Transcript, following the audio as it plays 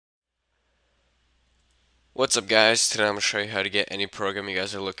What's up guys, today I'm going to show you how to get any program you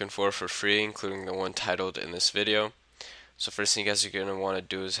guys are looking for free, including the one titled in this video. So first thing you guys are going to want to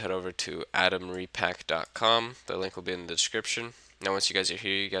do is head over to atomrepack.com. The link will be in the description. Now once you guys are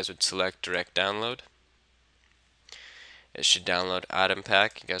here, you guys would select direct download. It should download Atom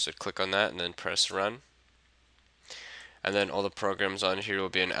Pack. You guys would click on that and then press run. And then all the programs on here will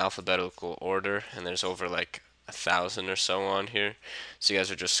be in alphabetical order, and there's over like 1,000 or so on here. So you guys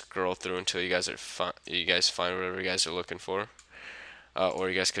would just scroll through until you guys find whatever you guys are looking for. Or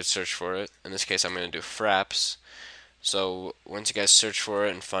you guys could search for it. In this case, I'm going to do fraps. So once you guys search for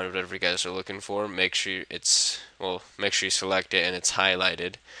it and find whatever you guys are looking for, make sure you select it and it's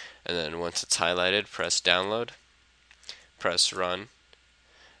highlighted. And then once it's highlighted, press download, press run,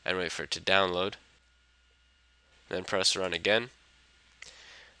 and wait for it to download. Then press run again.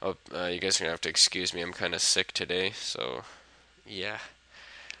 Oh, you guys are gonna have to excuse me. I'm kind of sick today, so yeah.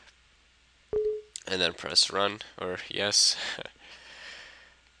 And then press run or yes.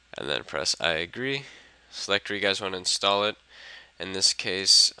 And then press I agree. Select where you guys want to install it. In this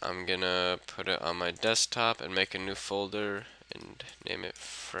case, I'm gonna put it on my desktop and make a new folder and name it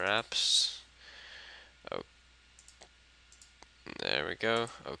Fraps. Oh, there we go.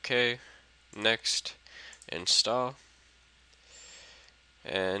 Okay. Next, install.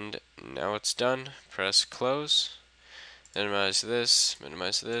 And now it's done. Press close. Minimize this,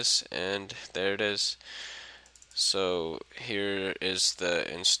 and there it is. So here is the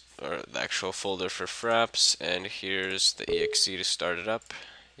actual folder for Fraps, and here's the exe to start it up.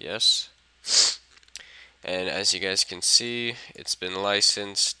 Yes. And as you guys can see, it's been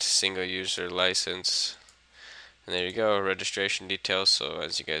licensed, single user license. And there you go, registration details. So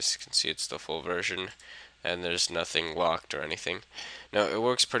as you guys can see, it's the full version, and there's nothing locked or anything. Now it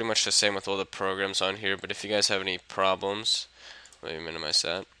works pretty much the same with all the programs on here, but if you guys have any problems, let me minimize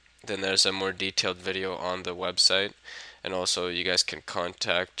that, then there's a more detailed video on the website, and also you guys can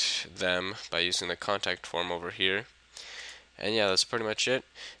contact them by using the contact form over here. And yeah, that's pretty much it.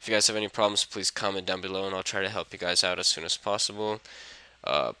 If you guys have any problems, please comment down below and I'll try to help you guys out as soon as possible.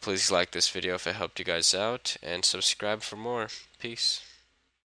 Please like this video if it helped you guys out, and subscribe for more. Peace.